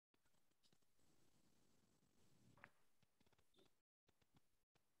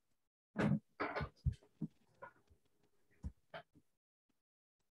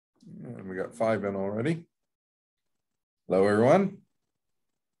got 5 in already. Hello, everyone.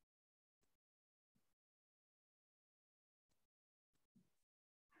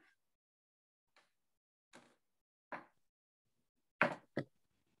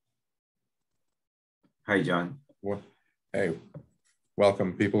 Hi, John. Well, hey,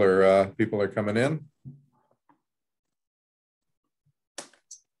 welcome. People are coming in.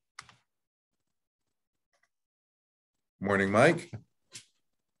 Morning, Mike.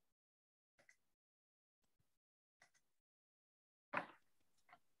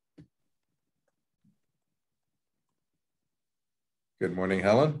 Good morning,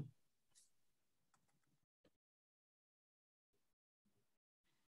 Helen.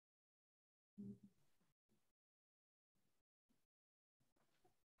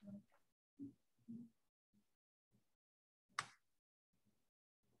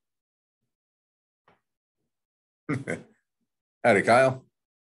 Howdy, Kyle.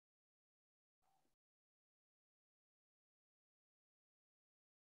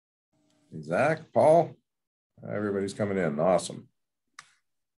 Zach, Paul, everybody's coming in. Awesome.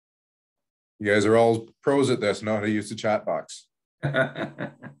 You guys are all pros at this, know how to use the chat box.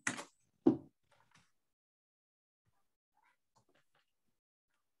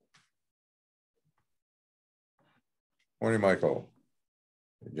 Morning, Michael.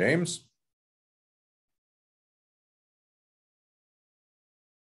 James.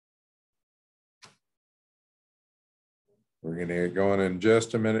 We're going to get going in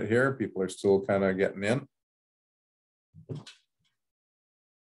just a minute here. People are still kind of getting in.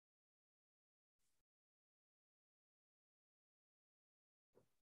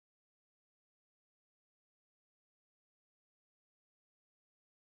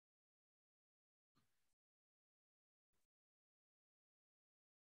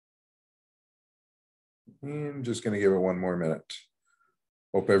 I'm just going to give it one more minute.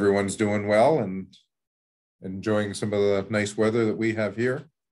 Hope everyone's doing well and enjoying some of the nice weather that we have here.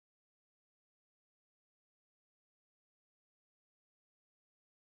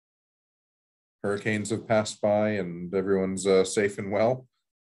 Hurricanes have passed by and everyone's safe and well.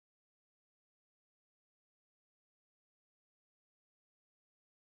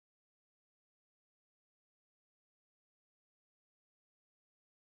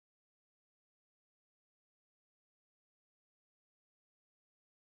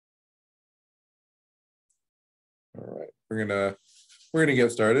 All right, we're gonna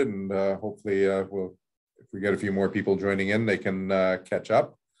get started, and hopefully we'll, if we get a few more people joining in, they can catch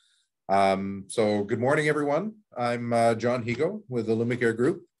up. So good morning, everyone. I'm John Higo with Illumicare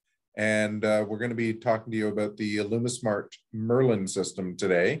Group, and we're going to be talking to you about the Illumismart Merlin system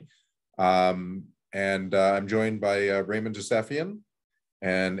today. I'm joined by Raymond Josefian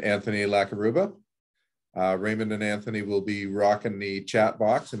and Anthony Lacaruba. Raymond and Anthony will be rocking the chat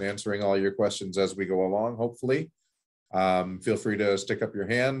box and answering all your questions as we go along, hopefully. Feel free to stick up your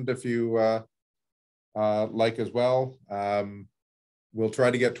hand if you like as well. We'll try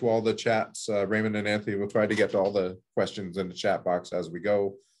to get to all the chats. Raymond and Anthony will try to get to all the questions in the chat box as we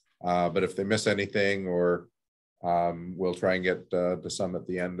go. But if they miss anything, or we'll try and get to some at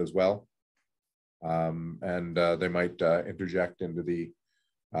the end as well. They might interject into the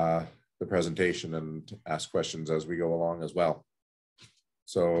presentation and ask questions as we go along as well.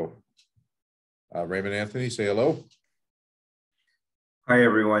 So Raymond, Anthony, say hello. Hi,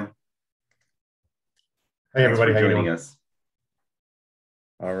 everyone. Hey, everybody. Thanks for joining us.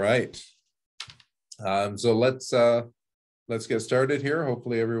 All right. So let's get started here.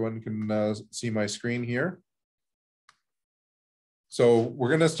 Hopefully everyone can see my screen here. So we're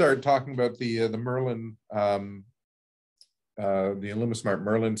going to start talking about the Merlin, the Illumismart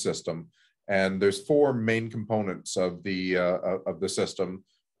Merlin system, and there's 4 main components of the system.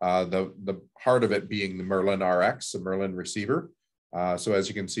 The heart of it being the Merlin RX, the Merlin receiver. So as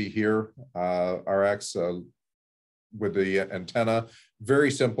you can see here, RX with the antenna,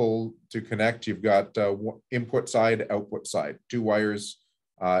 very simple to connect. You've got input side, output side, 2 wires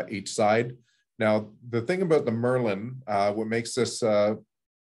each side. Now, the thing about the Merlin, what makes this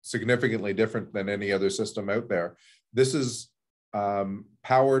significantly different than any other system out there, this is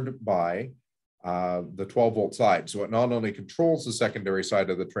powered by the 12-volt side. So it not only controls the secondary side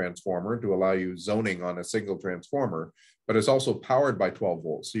of the transformer to allow you zoning on a single transformer, but it's also powered by 12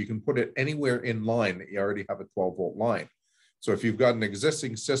 volts. So you can put it anywhere in line that you already have a 12-volt line. So if you've got an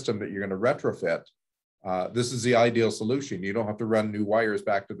existing system that you're going to retrofit, this is the ideal solution. You don't have to run new wires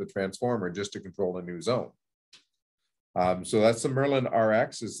back to the transformer just to control a new zone. So that's the Merlin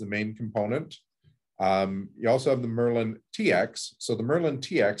RX is the main component. You also have the Merlin TX. So the Merlin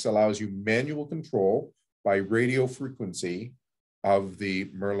TX allows you manual control by radio frequency of the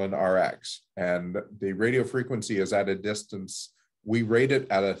Merlin RX, and the radio frequency is at a distance. We rate it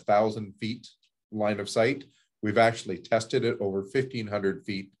at 1,000 feet line of sight. We've actually tested it over 1,500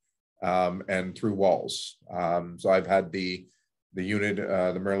 feet and through walls. So I've had the unit,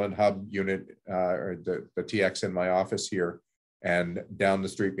 the Merlin hub unit, or the TX in my office here, and down the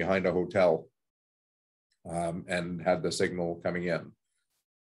street behind a hotel, and had the signal coming in.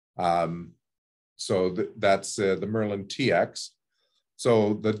 So that's the Merlin TX.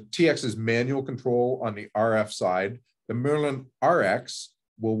 So the TX is manual control on the RF side. The Merlin RX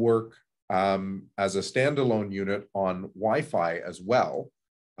will work as a standalone unit on Wi-Fi as well.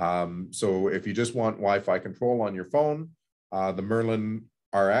 So if you just want Wi-Fi control on your phone, the Merlin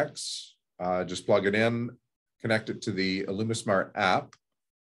RX, just plug it in, connect it to the Illumismart app,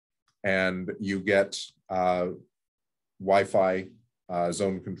 and you get Wi-Fi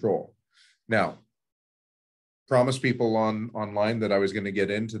zone control. Now, promised people online that I was going to get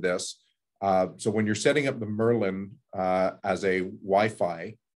into this. So when you're setting up the Merlin as a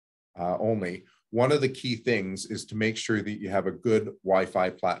Wi-Fi only, one of the key things is to make sure that you have a good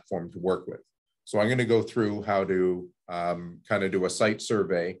Wi-Fi platform to work with. So I'm going to go through how to kind of do a site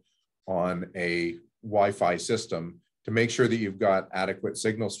survey on a Wi-Fi system to make sure that you've got adequate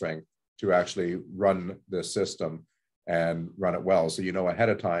signal strength to actually run this system and run it well, so you know ahead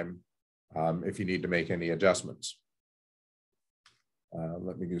of time if you need to make any adjustments.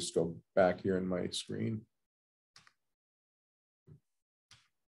 Let me just go back here in my screen.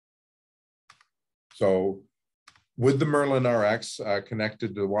 So with the Merlin RX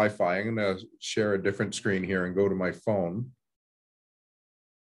connected to Wi-Fi, I'm going to share a different screen here and go to my phone.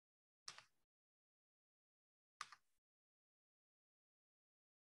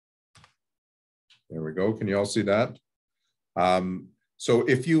 There we go. Can you all see that? So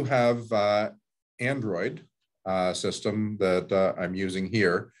if you have Android system that I'm using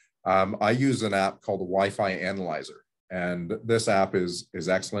here, I use an app called the Wi-Fi Analyzer, and this app is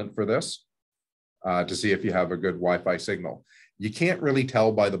excellent for this to see if you have a good Wi-Fi signal. You can't really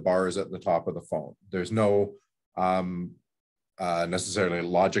tell by the bars at the top of the phone. There's no necessarily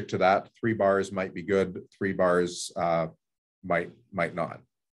logic to that. 3 bars might be good, 3 bars might not.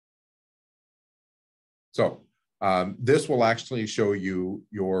 So this will actually show you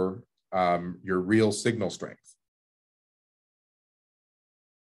your real signal strength.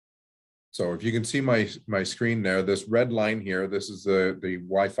 So if you can see my screen there, this red line here, this is the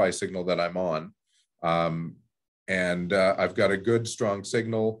Wi-Fi signal that I'm on. And I've got a good strong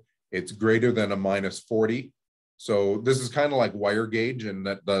signal. It's greater than a -40. So this is kind of like wire gauge, in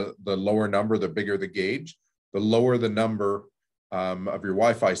that the lower number, the bigger the gauge. The lower the number of your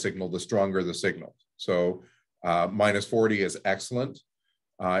Wi-Fi signal, the stronger the signal. So -40 is excellent.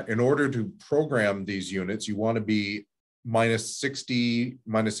 In order to program these units, you want to be -60,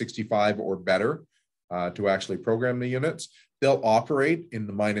 -65 or better to actually program the units. They'll operate in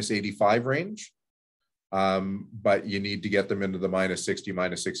the -85 range, but you need to get them into the -60,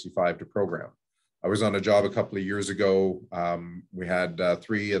 -65 to program. I was on a job a couple of years ago. We had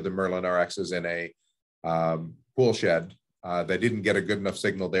 3 of the Merlin RXs in a pool shed. They didn't get a good enough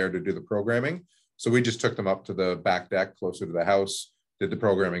signal there to do the programming. So we just took them up to the back deck closer to the house, did the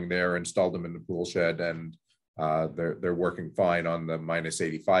programming there, installed them in the pool shed, and they're working fine on the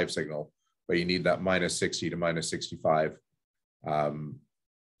 -85 signal. But you need that -60 to -65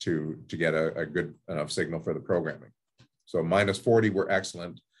 to get a good enough signal for the programming. So -40 were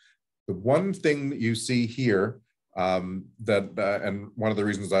excellent. The one thing that you see here and one of the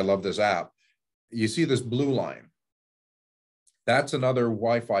reasons I love this app, you see this blue line. That's another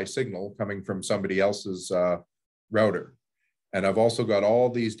Wi-Fi signal coming from somebody else's router. And I've also got all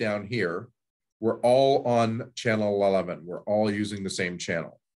these down here. We're all on channel 11. We're all using the same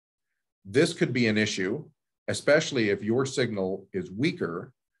channel. This could be an issue, especially if your signal is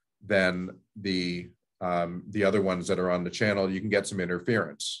weaker than the other ones that are on the channel. You can get some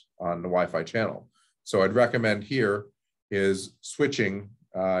interference on the Wi-Fi channel. So I'd recommend here is switching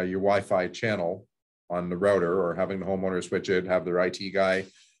your Wi-Fi channel on the router, or having the homeowner switch it, have their IT guy,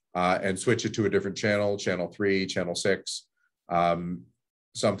 and switch it to a different channel, channel 3, channel 6,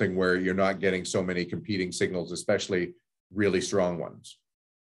 something where you're not getting so many competing signals, especially really strong ones.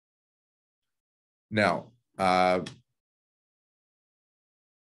 Now,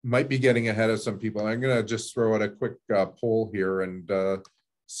 might be getting ahead of some people. I'm going to just throw out a quick poll here and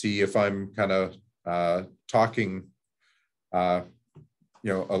see if I'm kind of talking a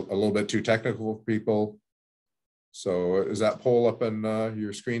little bit too technical for people. So is that poll up on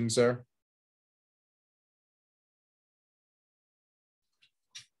your screens there?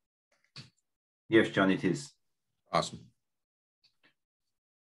 Yes, John, it is. Awesome.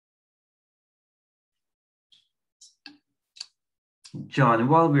 John,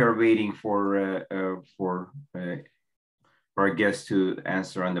 while we are waiting for our guest to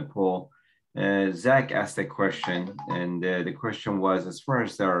answer on the poll, Zach asked a question, and the question was, as far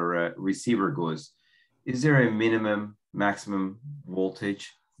as our receiver goes, is there a maximum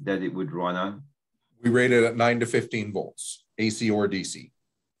voltage that it would run on? We rate it at 9 to 15 volts, AC or DC.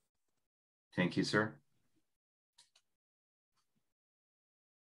 Thank you, sir.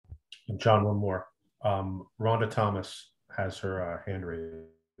 John, one more. Rhonda Thomas has her hand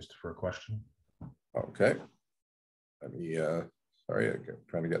raised for a question. Okay. Let me, sorry, I'm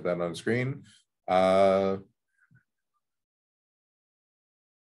trying to get that on screen. Looks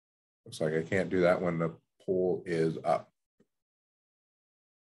like I can't do that when the poll is up.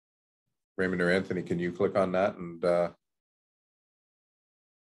 Raymond or Anthony, can you click on that and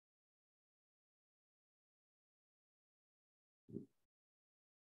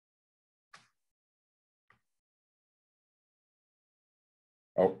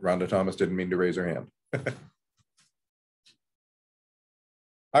oh, Rhonda Thomas didn't mean to raise her hand.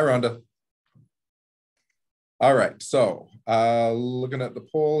 Hi, Rhonda. All right, so looking at the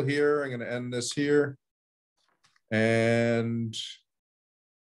poll here, I'm going to end this here. And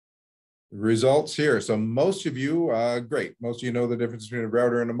results here. So most of you, great. Most of you know the difference between a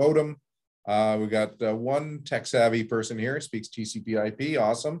router and a modem. We got one tech savvy person here, speaks TCP/IP,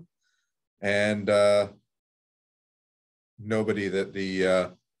 awesome. And nobody that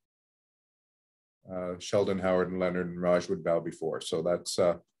the Sheldon, Howard, and Leonard and Raj would bow before. So that's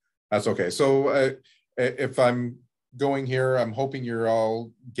okay. So if I'm going here, I'm hoping you're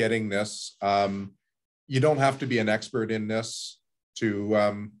all getting this. You don't have to be an expert in this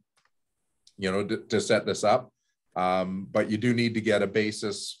to to set this up, but you do need to get a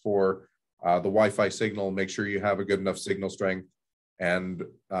basis for the Wi-Fi signal. Make sure you have a good enough signal strength, and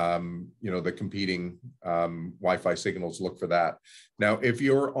the competing Wi-Fi signals. Look for that. Now, if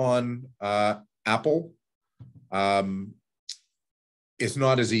you're on Apple, it's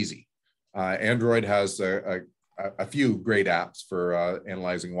not as easy. Android has a few great apps for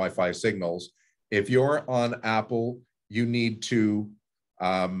analyzing Wi-Fi signals. If you're on Apple, you need to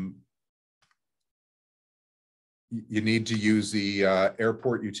use the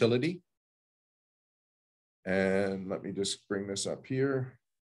airport utility. And let me just bring this up here.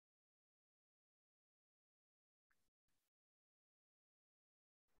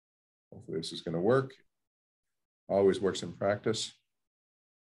 Hopefully this is going to work. Always works in practice.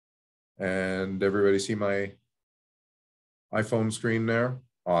 And everybody see my iPhone screen there?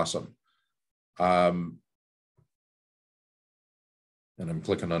 Awesome. And I'm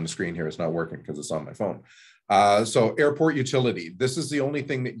clicking on the screen here. It's not working because it's on my phone. So airport utility. This is the only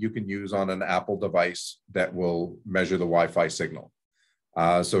thing that you can use on an Apple device that will measure the Wi-Fi signal.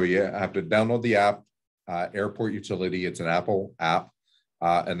 So you have to download the app, airport utility. It's an Apple app.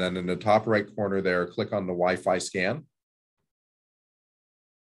 And then in the top right corner there, click on the Wi-Fi scan.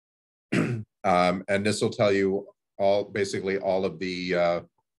 And this will tell you basically all of the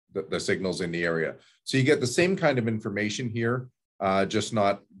signals in the area. So you get the same kind of information here, just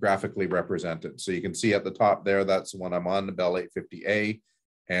not graphically represented. So you can see at the top there, that's the one I'm on, the Bell 850A,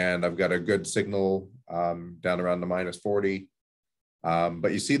 and I've got a good signal down around the -40.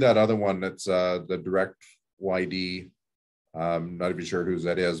 But you see that other one that's the direct YD, not even sure whose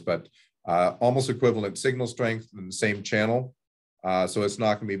that is, but almost equivalent signal strength in the same channel. So it's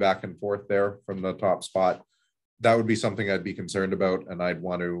not going to be back and forth there from the top spot. That would be something I'd be concerned about, and I'd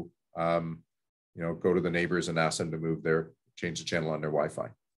want to go to the neighbors and ask them to change the channel on their Wi-Fi.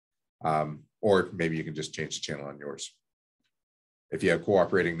 Or maybe you can just change the channel on yours. If you have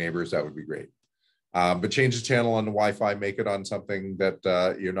cooperating neighbors, that would be great. But change the channel on the Wi-Fi, make it on something that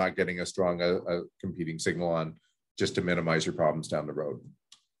you're not getting a strong competing signal on, just to minimize your problems down the road.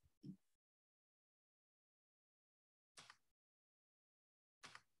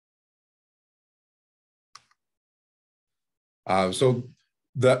 So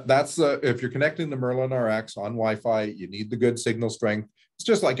that's if you're connecting the Merlin RX on Wi-Fi, you need the good signal strength. It's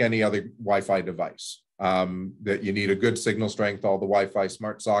just like any other Wi-Fi device, that you need a good signal strength. All the Wi-Fi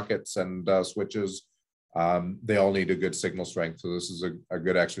smart sockets and switches, they all need a good signal strength. So this is a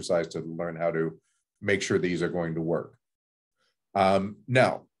good exercise to learn how to make sure these are going to work.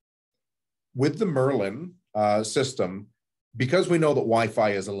 Now, with the Merlin system, because we know that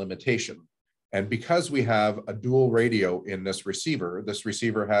Wi-Fi is a limitation, and because we have a dual radio in this receiver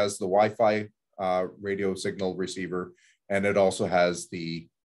has the Wi-Fi radio signal receiver, and it also has the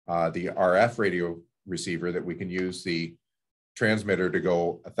RF radio receiver that we can use the transmitter to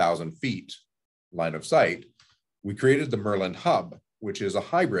go 1,000 feet line of sight. We created the Merlin Hub, which is a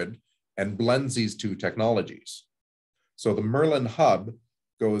hybrid and blends these two technologies. So the Merlin hub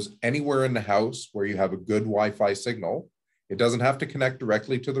goes anywhere in the house where you have a good Wi-Fi signal. It doesn't have to connect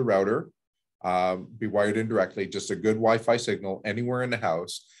directly to the router, be wired in directly, just a good Wi-Fi signal anywhere in the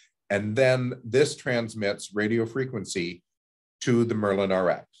house. And then this transmits radio frequency to the Merlin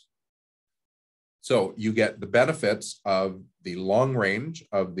RX. So you get the benefits of the long range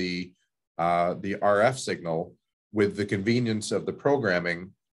of the RF signal with the convenience of the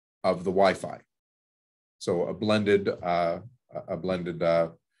programming of the Wi-Fi. So a blended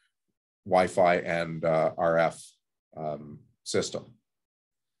Wi-Fi and RF system.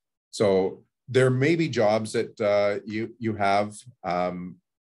 So there may be jobs that you have,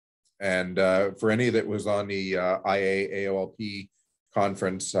 and for any that was on the IA AOLP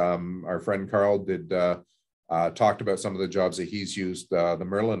conference, our friend Carl did talked about some of the jobs that he's used the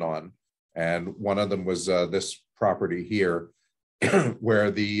Merlin on, and one of them was this property here,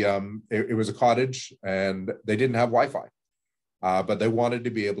 where it was a cottage and they didn't have Wi-Fi, but they wanted to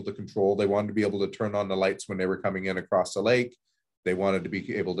be able to control. They wanted to be able to turn on the lights when they were coming in across the lake. They wanted to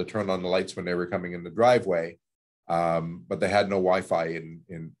be able to turn on the lights when they were coming in the driveway, but they had no Wi-Fi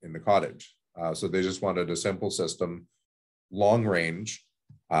in the cottage. So they just wanted a simple system, long range,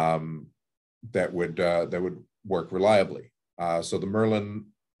 that would work reliably. So the Merlin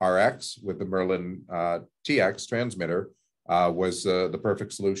RX with the Merlin TX transmitter was the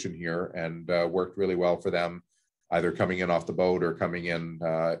perfect solution here, and worked really well for them, either coming in off the boat or coming in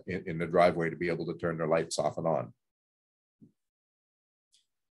the driveway to be able to turn their lights off and on.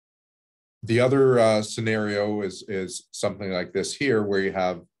 The other scenario is something like this here, where you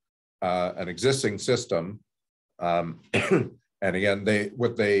have an existing system, and again, it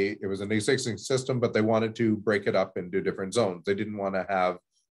was an existing system, but they wanted to break it up into different zones. They didn't want to have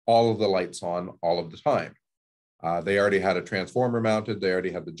all of the lights on all of the time. They already had a transformer mounted. They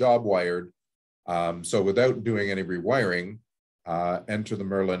already had the job wired. So without doing any rewiring, enter the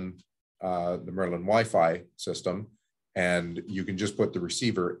Merlin Wi-Fi system, and you can just put the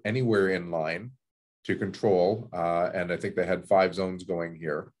receiver anywhere in line to control. And I think they had 5 zones going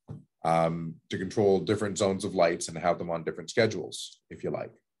here, to control different zones of lights and have them on different schedules, if you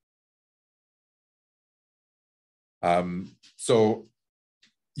like. So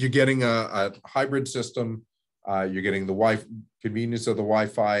you're getting a hybrid system. You're getting the convenience of the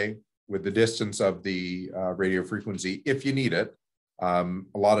Wi-Fi with the distance of the radio frequency if you need it. A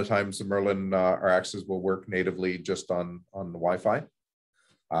lot of times the Merlin RXs will work natively just on the Wi-Fi,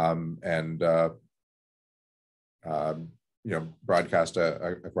 and broadcast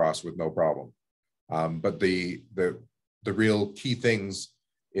across with no problem. But the real key things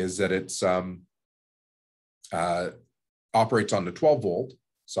is that it's operates on the 12 volt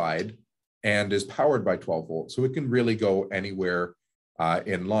side and is powered by 12 volts. So it can really go anywhere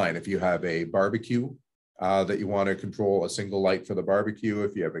in line. If you have a barbecue that you want to control a single light for the barbecue,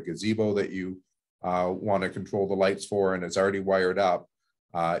 if you have a gazebo that you want to control the lights for and it's already wired up,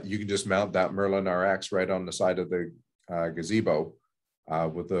 you can just mount that Merlin RX right on the side of the gazebo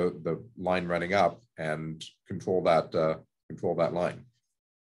with the line running up and control that line.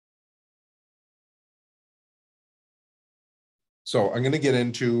 So I'm going to get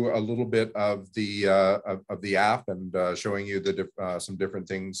into a little bit of the app and showing you some different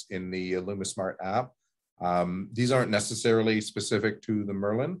things in the Illumismart app. These aren't necessarily specific to the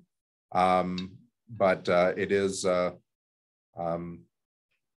Merlin, but it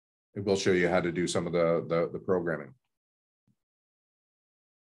will show you how to do some of the programming.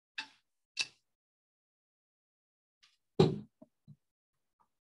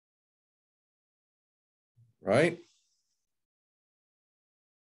 Right.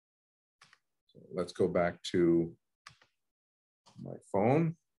 So let's go back to my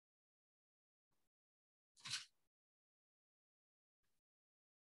phone.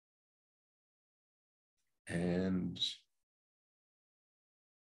 And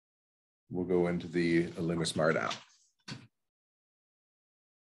we'll go into the Illumismart app.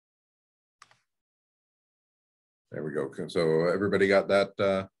 There we go. So everybody got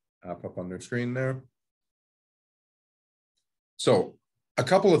that app up on their screen there. So a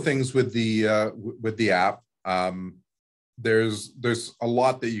couple of things with the app. There's a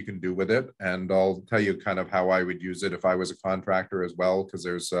lot that you can do with it, and I'll tell you kind of how I would use it if I was a contractor as well, because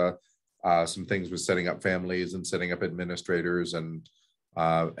there's some things with setting up families and setting up administrators and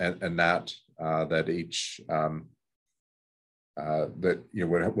that each that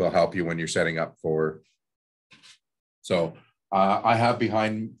will help you when you're setting up for. So I have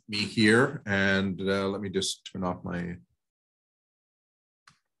behind me here, and let me just turn off my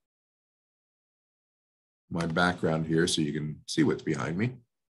background here so you can see what's behind me,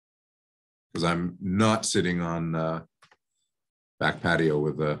 because I'm not sitting on back patio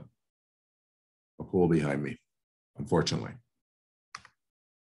with a pool behind me, unfortunately.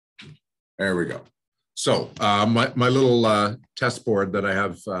 There we go. So my little test board that I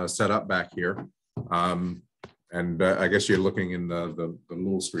have set up back here, and I guess you're looking in the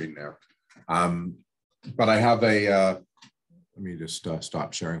little screen there. But I have a, let me just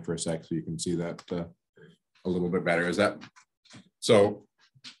stop sharing for a sec so you can see that a little bit better. Is that, so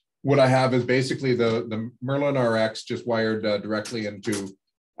what I have is basically the Merlin RX just wired directly into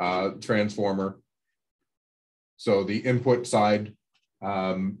transformer. So the input side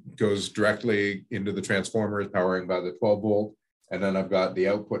goes directly into the transformer, is powering by the 12 volt. And then I've got the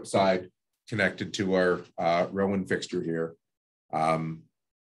output side connected to our Rowan fixture here.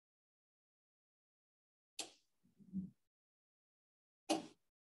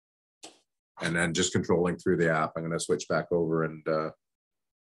 And then just controlling through the app. I'm going to switch back over and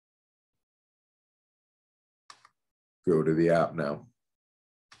go to the app now.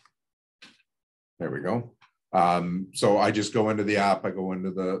 There we go. So I just go into the app, I go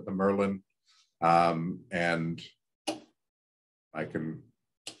into the Merlin, and I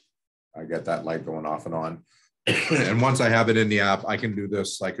get that light going off and on. And once I have it in the app, I can do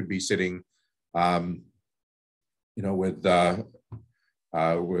this. I could be sitting, you know, with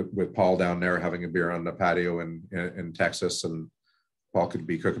Paul down there having a beer on the patio in Texas, and Paul could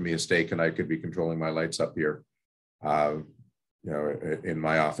be cooking me a steak, and I could be controlling my lights up here, you know, in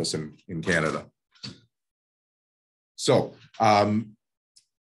my office in Canada. So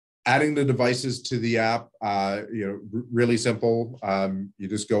adding the devices to the app, you know, really simple. You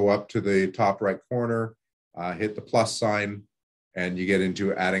just go up to the top right corner, hit the plus sign, and you get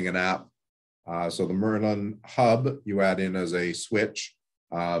into adding an app. So the Merlin hub, you add in as a switch.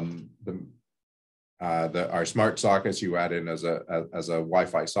 Our smart sockets, you add in as a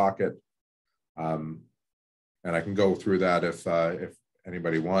Wi-Fi socket. And I can go through that if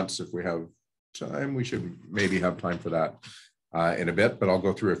anybody wants. If we have time, we should maybe have time for that in a bit, but I'll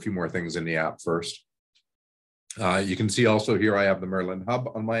go through a few more things in the app first. You can see also here I have the Merlin hub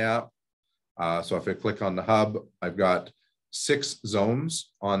on my app. So if I click on the hub, I've got 6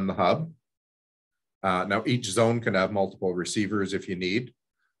 zones on the hub. Now each zone can have multiple receivers if you need,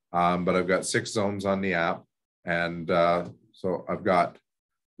 but I've got 6 zones on the app. And so I've got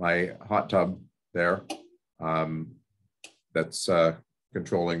my hot tub there that's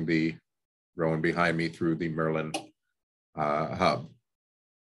controlling the Rowan behind me through the Merlin hub.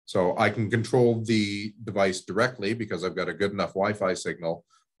 So I can control the device directly because I've got a good enough Wi-Fi signal,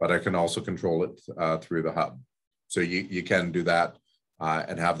 but I can also control it through the hub. So you can do that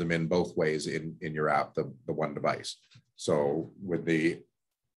and have them in both ways in your app, the one device. So with the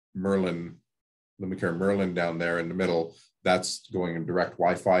Merlin, Illumicare Merlin down there in the middle, that's going in direct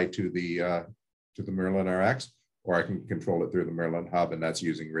Wi-Fi to the Merlin RX, or I can control it through the Merlin hub, and that's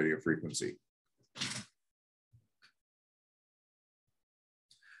using radio frequency.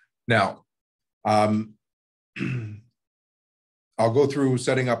 Now, I'll go through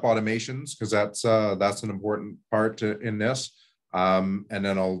setting up automations because that's an important part in this, and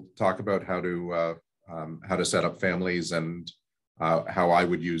then I'll talk about how to set up families and how I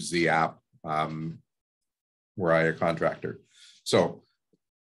would use the app were I a contractor. So,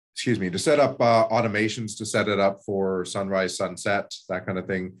 excuse me, to set up automations, to set it up for sunrise, sunset, that kind of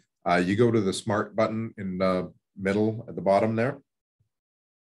thing, you go to the smart button in the middle at the bottom there.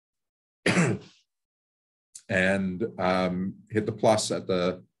 And hit the plus at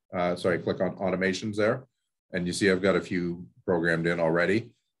the, click on automations there. And you see I've got a few programmed in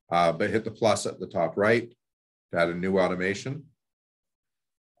already, but hit the plus at the top right to add a new automation.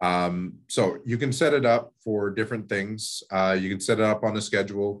 So you can set it up for different things. You can set it up on a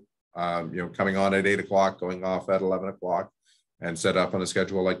schedule, you know, coming on at 8 o'clock, going off at 11 o'clock, and set up on a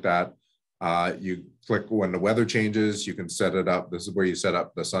schedule like that. You click when the weather changes, you can set it up. This is where you set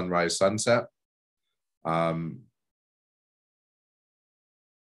up the sunrise, sunset.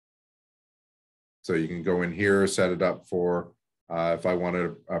 So you can go in here, set it up for if I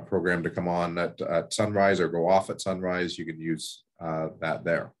wanted a program to come on at sunrise or go off at sunrise, you can use that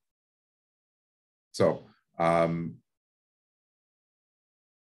there. So,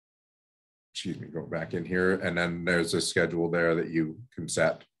 excuse me, go back in here, and then there's a schedule there that you can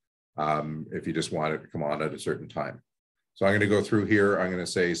set if you just want it to come on at a certain time. So I'm going to go through here. I'm going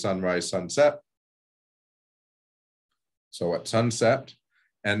to say sunrise, sunset. So at sunset,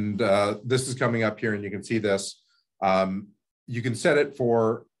 and this is coming up here, and you can see this. You can set it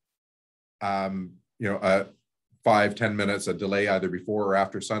for, you know, 5-10 minutes, a delay either before or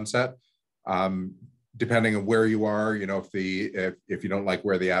after sunset, depending on where you are. You know, if you don't like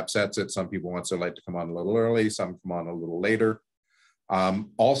where the app sets it, some people want their light to come on a little early, some come on a little later.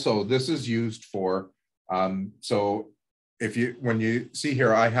 Also, this is used for, so when you see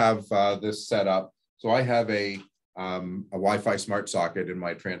here, I have this set up. So I have a Wi-Fi smart socket in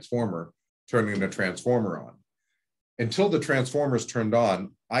my transformer, turning the transformer on. Until the transformer is turned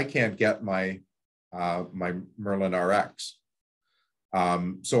on, I can't get my Merlin RX.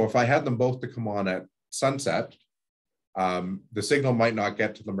 So if I had them both to come on at sunset, the signal might not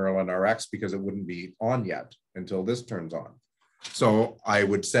get to the Merlin RX because it wouldn't be on yet until this turns on. So I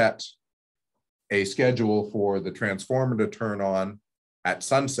would set a schedule for the transformer to turn on at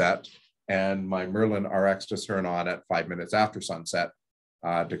sunset and my Merlin RX to turn on at 5 minutes after sunset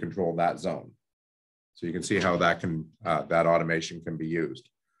to control that zone. So you can see how that that automation can be used.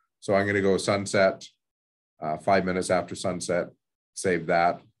 So I'm going to go sunset, 5 minutes after sunset, save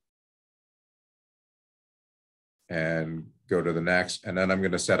that, and go to the next. And then I'm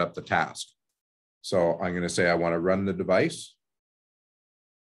going to set up the task. So I'm going to say I want to run the device.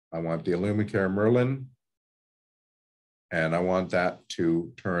 I want the Illumicare Merlin, and I want that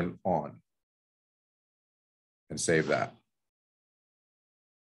to turn on, and save that.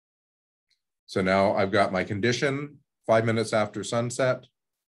 So now I've got my condition, 5 minutes after sunset,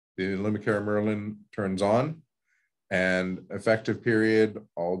 the Illumicare Merlin turns on, and effective period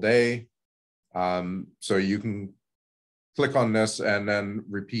all day. So you can click on this and then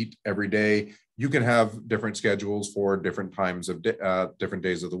repeat every day. You can have different schedules for different times of different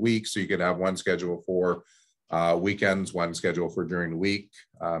days of the week. So you could have one schedule for weekends, one schedule for during the week.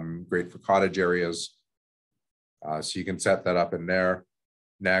 Great for cottage areas. So you can set that up in there.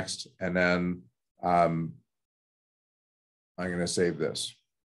 Next, and then I'm going to save this.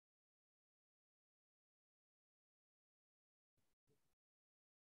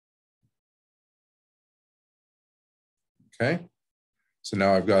 Okay, so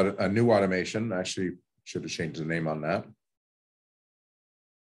now I've got a new automation. Actually, should have changed the name on that.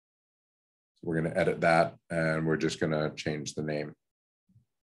 So we're going to edit that, and we're just going to change the name.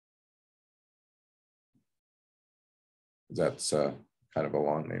 That's kind of a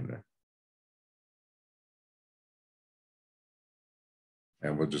long name there.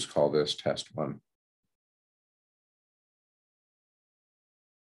 And we'll just call this test 1.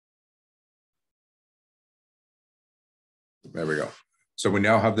 There we go. So we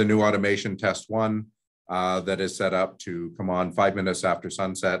now have the new automation test 1 that is set up to come on 5 minutes after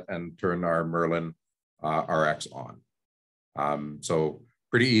sunset and turn our Merlin RX on. So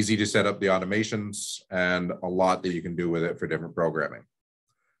pretty easy to set up the automations and a lot that you can do with it for different programming.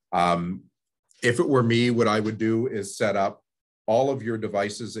 If it were me, what I would do is set up all of your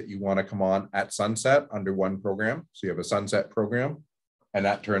devices that you want to come on at sunset under one program. So you have a sunset program, and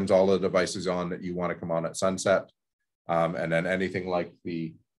that turns all the devices on that you want to come on at sunset. And then anything like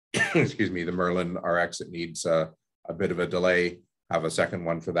the, excuse me, the Merlin RX, it needs a bit of a delay, have a second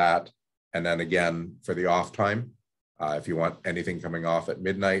one for that. And then again, for the off time, if you want anything coming off at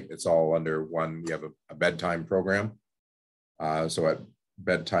midnight, it's all under one. You have a bedtime program. So at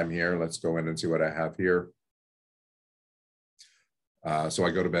bedtime here, let's go in and see what I have here. So I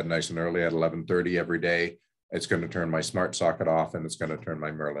go to bed nice and early at 11:30 every day. It's going to turn my smart socket off, and it's going to turn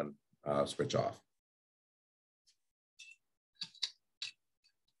my Merlin switch off.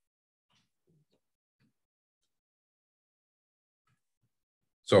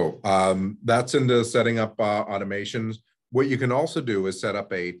 So that's into setting up automations. What you can also do is set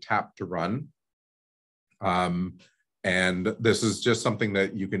up a tap to run. And this is just something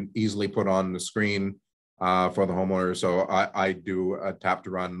that you can easily put on the screen for the homeowner. So I do a tap to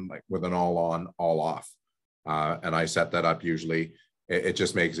run like with an all on, all off. And I set that up usually. It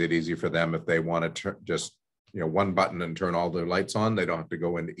just makes it easy for them if they want to just, one button and turn all their lights on. They don't have to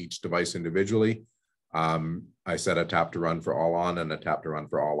go into each device individually. I set a tap to run for all on and a tap to run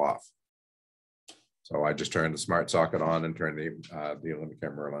for all off. So I just turn the smart socket on and turn the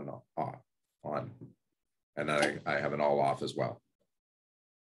Illumicare Merlin on. And then I have an all off as well.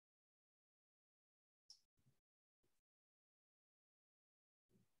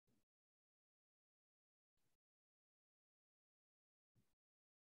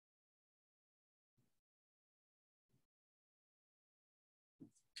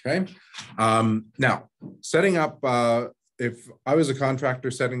 Okay. Now, setting up, if I was a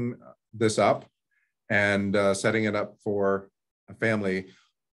contractor setting this up and setting it up for a family,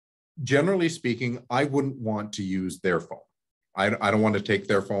 generally speaking, I wouldn't want to use their phone. I don't want to take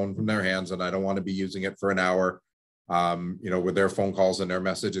their phone from their hands, and I don't want to be using it for an hour, with their phone calls and their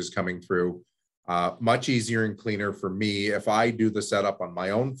messages coming through. Much easier and cleaner for me if I do the setup on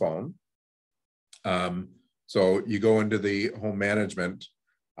my own phone. So you go into the home management,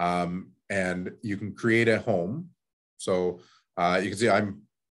 and you can create a home. So You can see I'm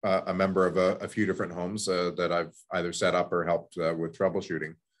a member of a few different homes that I've either set up or helped with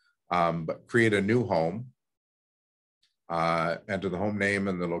troubleshooting. But create a new home, enter the home name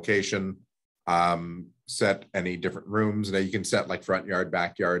and the location, set any different rooms. Now you can set like front yard,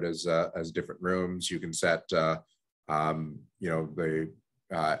 backyard as different rooms. You can set, you know, the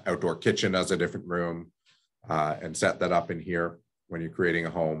outdoor kitchen as a different room, and set that up in here when you're creating a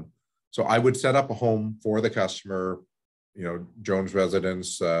home. So I would set up a home for the customer, you know, Jones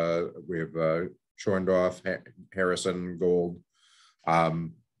residence. We have Schorndorf, Harrison, Gold.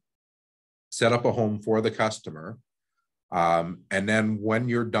 Set up a home for the customer. And then when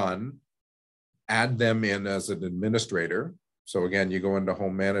you're done, add them in as an administrator. So again, you go into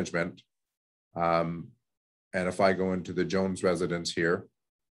home management. And if I go into the Jones residence here,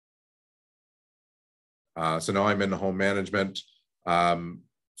 so now I'm in the home management.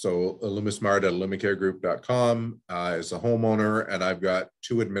 So Illumismart at illumicaregroup.com is the homeowner, and I've got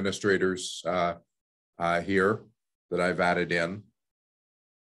 2 administrators here that I've added in.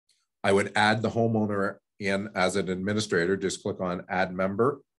 I would add the homeowner in as an administrator. Just click on add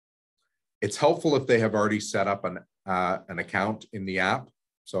member. It's helpful if they have already set up an account in the app.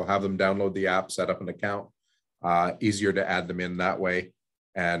 So have them download the app, set up an account. Easier to add them in that way.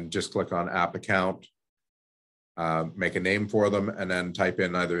 And just click on app account, make a name for them, and then type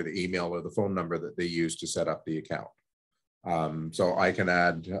in either the email or the phone number that they use to set up the account. So I can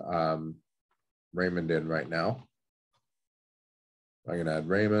add Raymond in right now. I can add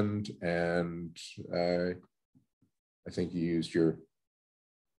Raymond, and I think you used your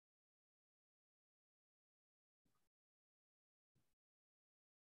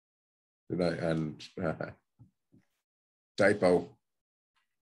typo.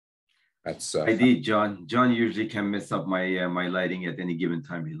 That's I did, John. John usually can mess up my my lighting at any given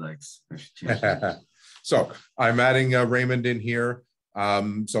time he likes. I should change that. So I'm adding Raymond in here.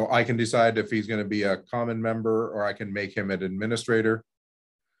 So I can decide if he's going to be a common member, or I can make him an administrator.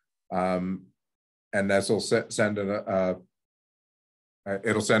 And this will send it'll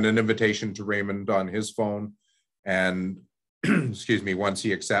send an invitation to Raymond on his phone. And excuse me, once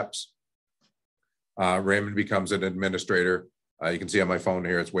he accepts, Raymond becomes an administrator. You can see on my phone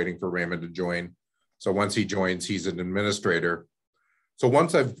here, it's waiting for Raymond to join. So once he joins, he's an administrator. So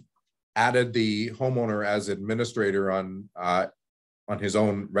once I've added the homeowner as administrator on his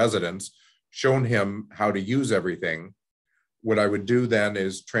own residence, shown him how to use everything, what I would do then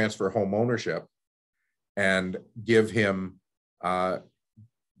is transfer home ownership and give him,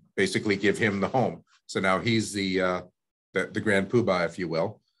 basically give him the home. So now he's the grand poobah, if you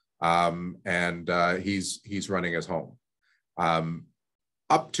will, and he's running his home.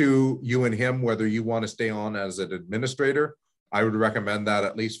 Up to you and him whether you want to stay on as an administrator. I would recommend that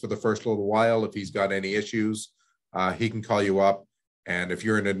at least for the first little while. If he's got any issues, he can call you up, and if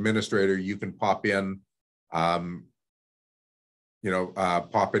you're an administrator, you can pop in, pop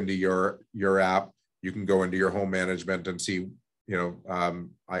into your app. You can go into your home management and see,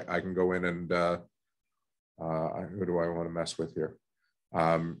 I can go in and who do I want to mess with here?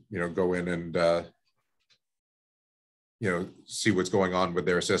 Go in and see what's going on with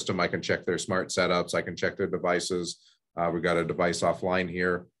their system. I can check their smart setups. I can check their devices. We've got a device offline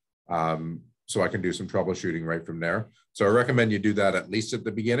here. So I can do some troubleshooting right from there. So I recommend you do that at least at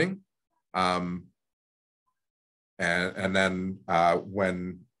the beginning. And then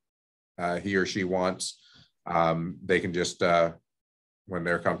when he or she wants, they can just, when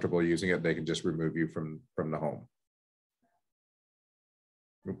they're comfortable using it, they can just remove you from the home.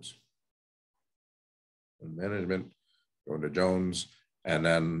 Oops. Management, go into Jones, and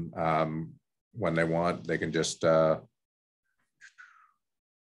then when they want, they can just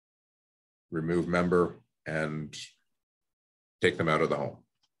remove member and take them out of the home.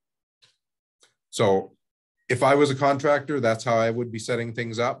 So if I was a contractor, that's how I would be setting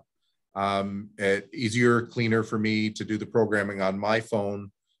things up. Easier, cleaner for me to do the programming on my phone,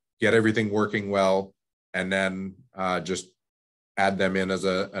 get everything working well, and then just add them in as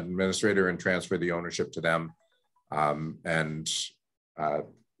an administrator and transfer the ownership to them. Like I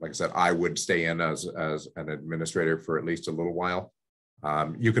said, I would stay in as an administrator for at least a little while.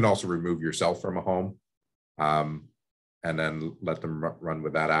 You can also remove yourself from a home and then let them run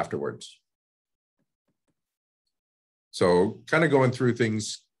with that afterwards. So kind of going through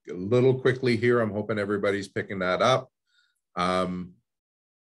things a little quickly here. I'm hoping everybody's picking that up.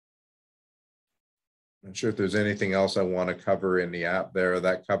 Not sure if there's anything else I want to cover in the app there.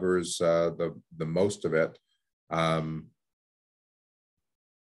 That covers the most of it.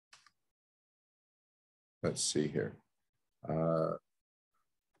 Let's see here.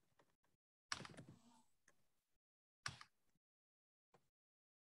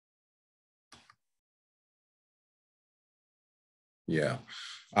 Yeah.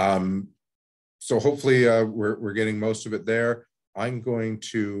 So hopefully we're getting most of it there. I'm going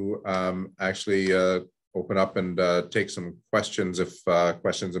to actually open up and take some questions if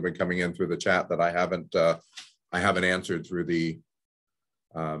questions have been coming in through the chat that I haven't answered through the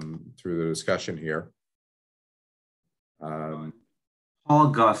discussion here. Paul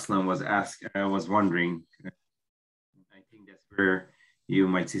Goslin was wondering, I think that's where you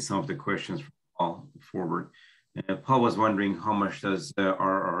might see some of the questions from Paul forward. Paul was wondering how much does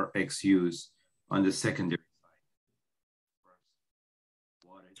RRX use on the secondary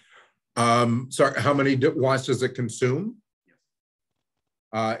side? Sorry, how many watts does it consume?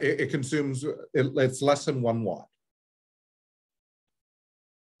 Yes. It consumes, it's less than 1 watt.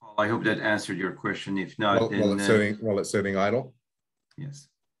 Paul, I hope that answered your question. If not, while it's sitting idle. Yes.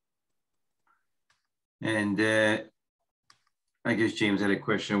 And I guess James had a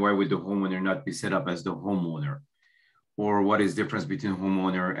question, why would the homeowner not be set up as the homeowner? Or what is the difference between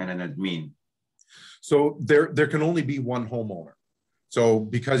homeowner and an admin? So there can only be one homeowner. So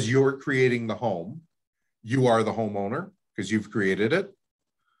because you're creating the home, you are the homeowner because you've created it.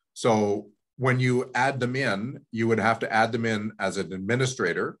 So when you add them in, you would have to add them in as an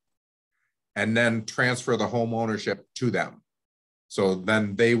administrator and then transfer the home ownership to them. So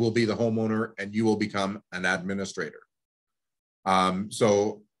then they will be the homeowner and you will become an administrator.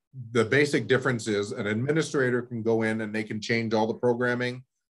 So the basic difference is an administrator can go in and they can change all the programming.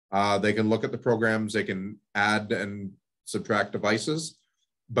 They can look at the programs, they can add and subtract devices,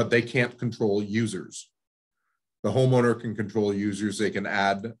 but they can't control users. The homeowner can control users. They can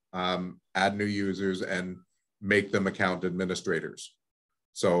add new users and make them account administrators.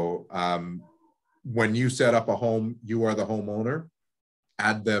 So when you set up a home, you are the homeowner.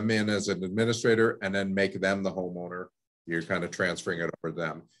 Add them in as an administrator and then make them the homeowner. You're kind of transferring it over to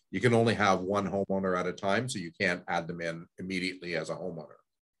them. You can only have one homeowner at a time, so you can't add them in immediately as a homeowner.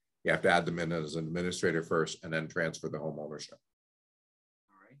 You have to add them in as an administrator first and then transfer the home ownership.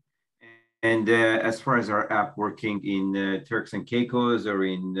 All right. And as far as our app working in Turks and Caicos or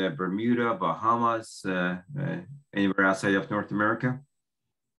in Bermuda, Bahamas, anywhere outside of North America?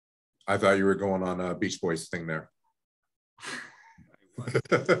 I thought you were going on a Beach Boys thing there.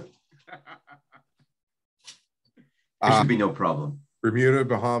 There should be no problem. Bermuda,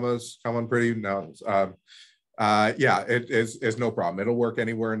 Bahamas, coming pretty no. Yeah, it is no problem. It'll work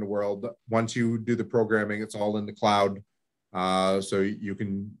anywhere in the world. Once you do the programming, it's all in the cloud, so you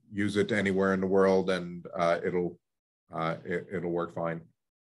can use it anywhere in the world, and it'll work fine.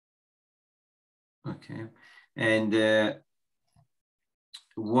 Okay, and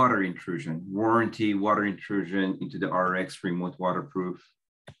water intrusion, warranty, water intrusion into the RX remote waterproof.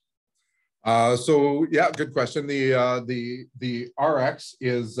 So yeah, good question. The RX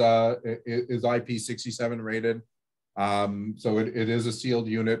is IP67 rated. So it is a sealed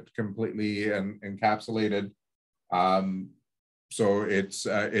unit, completely encapsulated. So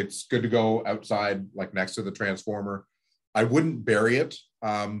it's good to go outside, like next to the transformer. I wouldn't bury it,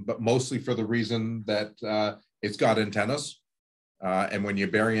 but mostly for the reason that it's got antennas. And when you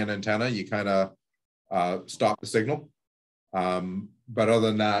bury an antenna, you kind of stop the signal. But other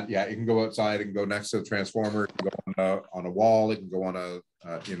than that, yeah, you can go outside and go next to the transformer. You can go on a wall. It can go on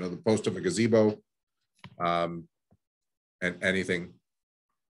the post of a gazebo, and anything.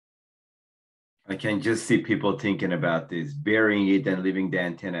 I can just see people thinking about this, burying it and leaving the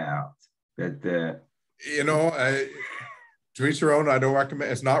antenna out. That to each their own. I don't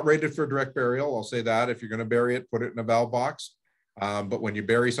recommend. It's not rated for direct burial. I'll say that. If you're going to bury it, put it in a valve box. But when you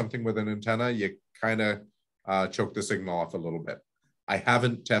bury something with an antenna, you kind of choke the signal off a little bit. I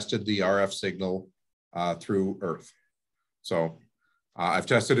haven't tested the RF signal through earth. So I've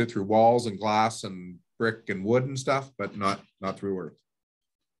tested it through walls and glass and brick and wood and stuff, but not through earth.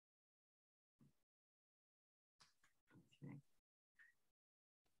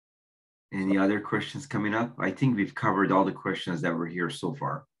 Any other questions coming up? I think we've covered all the questions that were here so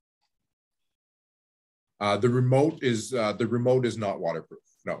far. The remote is not waterproof.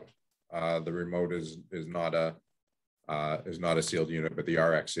 No, the remote is not a sealed unit, but the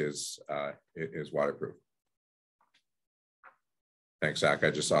RX is waterproof. Thanks, Zach.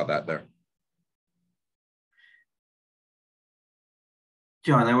 I just saw that there.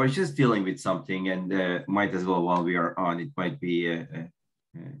 John, I was just dealing with something, and might as well, while we are on, it might be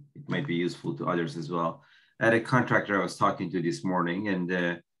useful to others as well. I had a contractor I was talking to this morning,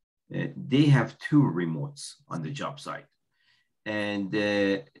 and they have 2 remotes on the job site, and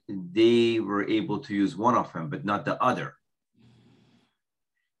they were able to use one of them, but not the other.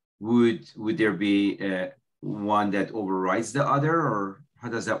 Would there be one that overrides the other, or how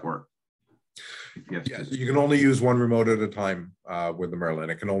does that work? If you have Yes, you can only use one remote at a time with the Merlin.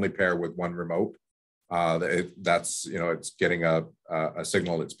 It can only pair with one remote. That's, you know, it's getting a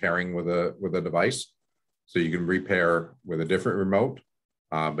signal it's pairing with a device. So you can repair with a different remote,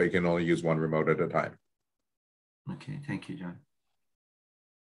 but you can only use one remote at a time. Okay, thank you, John.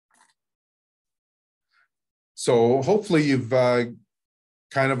 So hopefully you've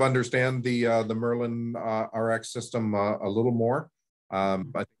kind of understand the Merlin RX system a little more. I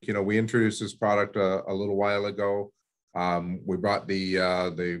think, you know, we introduced this product a little while ago. We brought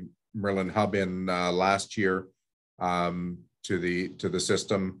the Merlin hub in last year to the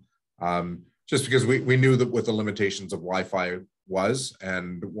system, just because we knew that what the limitations of Wi-Fi was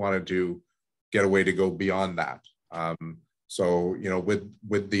and wanted to get a way to go beyond that. So, you know,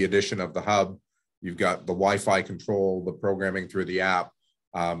 with the addition of the hub, you've got the Wi-Fi control, the programming through the app,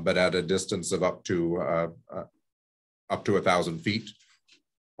 but at a distance of up to 1,000 feet,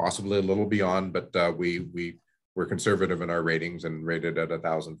 possibly a little beyond, but we're conservative in our ratings and rated at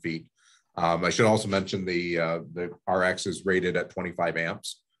 1,000 feet. I should also mention the RX is rated at 25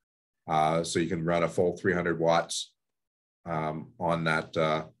 amps, so you can run a full 300 watts on that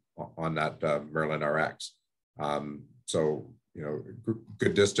Merlin RX. So, you know,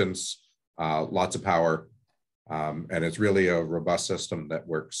 good distance, lots of power, and it's really a robust system that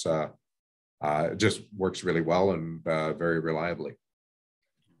works, just works really well and very reliably.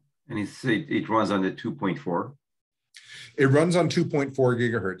 And it runs on the 2.4? It runs on 2.4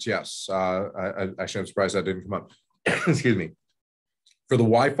 gigahertz, yes. Actually, I'm surprised that didn't come up. Excuse me. For the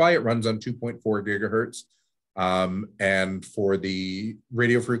Wi-Fi, it runs on 2.4 gigahertz. And for the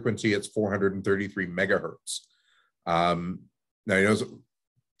radio frequency, it's 433 megahertz. Now, you know,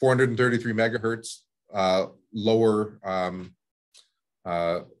 433 megahertz, lower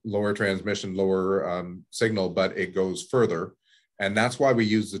transmission, lower signal, but it goes further. And that's why we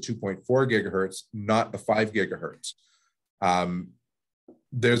use the 2.4 gigahertz, not the 5 gigahertz.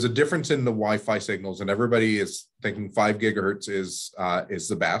 There's a difference in the Wi-Fi signals, and everybody is thinking 5 gigahertz is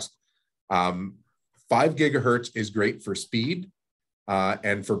the best. 5 gigahertz is great for speed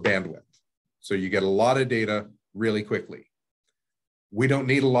and for bandwidth. So you get a lot of data really quickly. We don't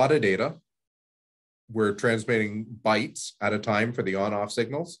need a lot of data. We're transmitting bytes at a time for the on-off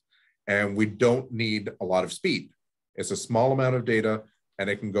signals, and we don't need a lot of speed. It's a small amount of data, and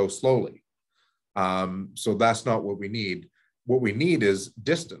it can go slowly. So that's not what we need. What we need is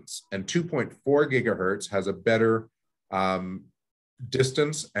distance, and 2.4 gigahertz has a better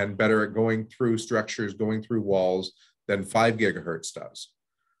distance and better at going through structures, going through walls than 5 gigahertz does.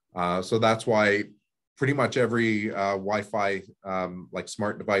 So that's why pretty much every Wi-Fi like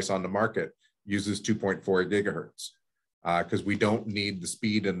smart device on the market uses 2.4 gigahertz because we don't need the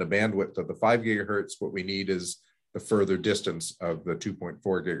speed and the bandwidth of the 5 gigahertz. What we need is the further distance of the 2.4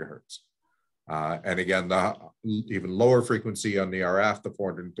 gigahertz. And again, the even lower frequency on the RF, the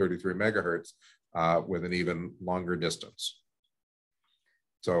 433 megahertz, with an even longer distance.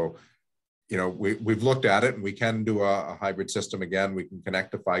 So, you know, we've looked at it, and we can do a hybrid system again. We can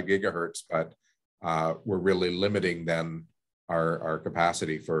connect to 5 gigahertz, but we're really limiting then our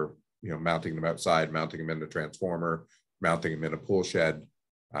capacity for, you know, mounting them outside, mounting them in a transformer, mounting them in a pool shed,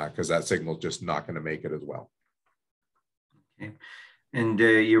 because that signal is just not going to make it as well. Okay. And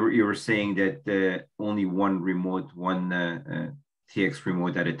you were saying that only one remote, one TX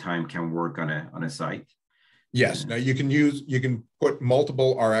remote at a time can work on a site? Yes. Now you can put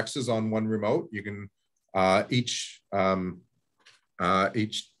multiple RXs on one remote. You can each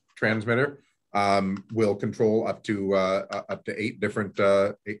transmitter will control up to 8 different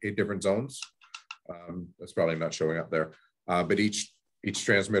zones. That's probably not showing up there, but each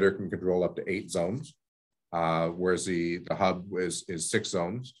transmitter can control up to 8 zones. Whereas the hub is 6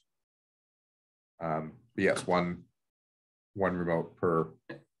 zones. Yes, one remote per.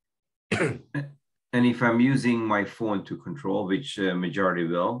 And if I'm using my phone to control, which majority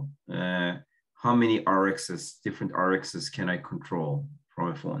will, how many different RXs can I control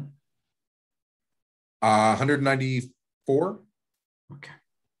from a phone? 194. Okay.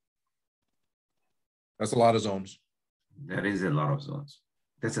 That's a lot of zones. That is a lot of zones.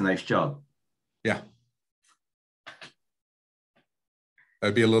 That's a nice job. Yeah.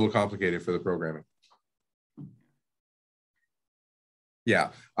 That'd be a little complicated for the programming.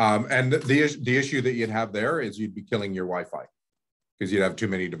 Yeah, and the issue that you'd have there is you'd be killing your Wi-Fi because you'd have too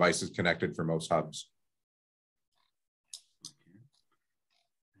many devices connected for most hubs.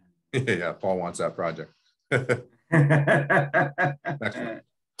 Yeah, Paul wants that project. Next one.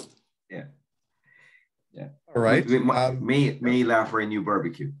 Yeah. Yeah. All right. May allow for a new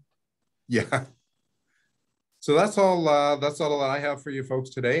barbecue. Yeah. So that's all that I have for you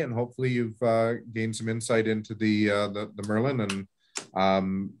folks today, and hopefully you've gained some insight into the Merlin, and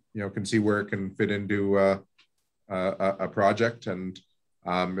you know, can see where it can fit into a project. And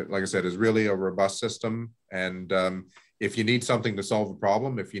like I said, is really a robust system. And if you need something to solve a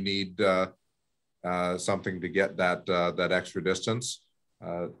problem, if you need something to get that extra distance,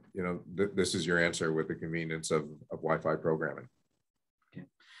 you know, this is your answer with the convenience of Wi-Fi programming. Okay.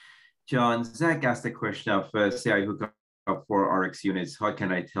 John, Zach asked the question of, say I hook up 4 RX units, how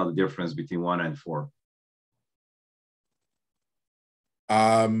can I tell the difference between 1 and 4?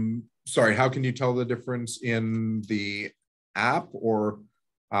 Sorry, how can you tell the difference in the app? Or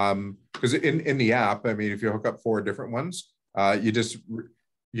because in the app, I mean, if you hook up 4 different ones, you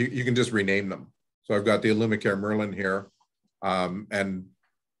can just rename them. So I've got the Illumicare Merlin here, and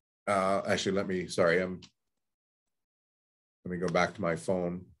actually, let me go back to my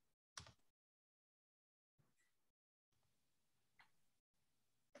phone.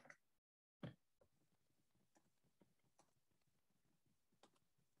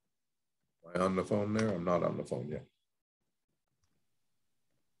 Am I on the phone there? I'm not on the phone yet.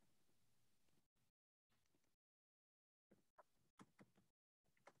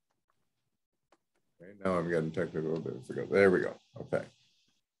 Okay, now I'm getting technical difficulty. There we go. Okay.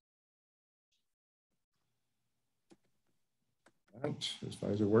 Is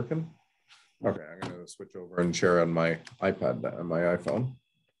Pfizer working? Okay, I'm going to switch over and share on my iPad, on my iPhone.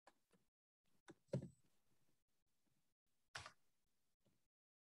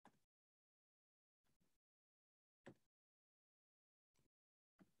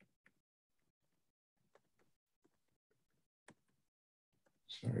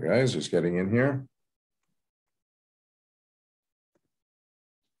 Sorry guys, just getting in here.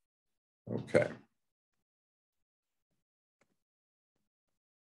 Okay.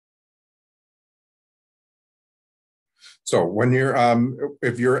 So when you're,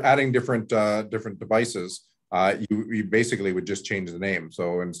 if you're adding different devices, you basically would just change the name.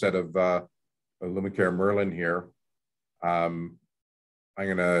 So instead of Illumicare Merlin here, I'm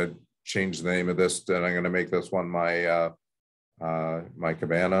going to change the name of this, and I'm going to make this one my my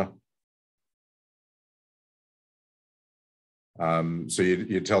Cabana. So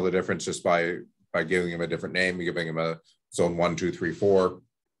you tell the difference just by giving him a different name, giving him a zone 1, 2, 3, 4,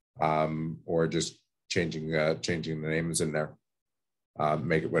 or just changing the names in there.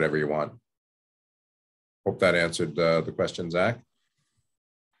 Make it whatever you want. Hope that answered the question, Zach.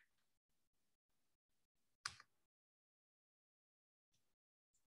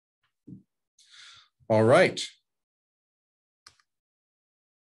 All right.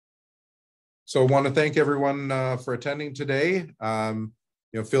 So I want to thank everyone for attending today. You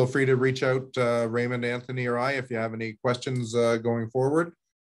know, feel free to reach out, Raymond, Anthony, or I, if you have any questions going forward.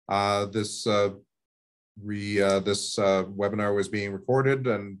 This webinar was being recorded,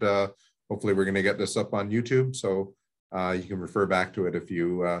 and hopefully we're going to get this up on YouTube, so you can refer back to it if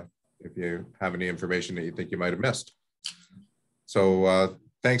you have any information that you think you might have missed. So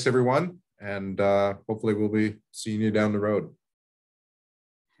thanks everyone, and hopefully we'll be seeing you down the road.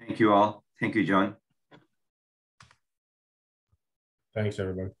 Thank you all. Thank you, John. Thanks,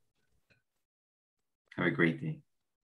 everybody. Have a great day.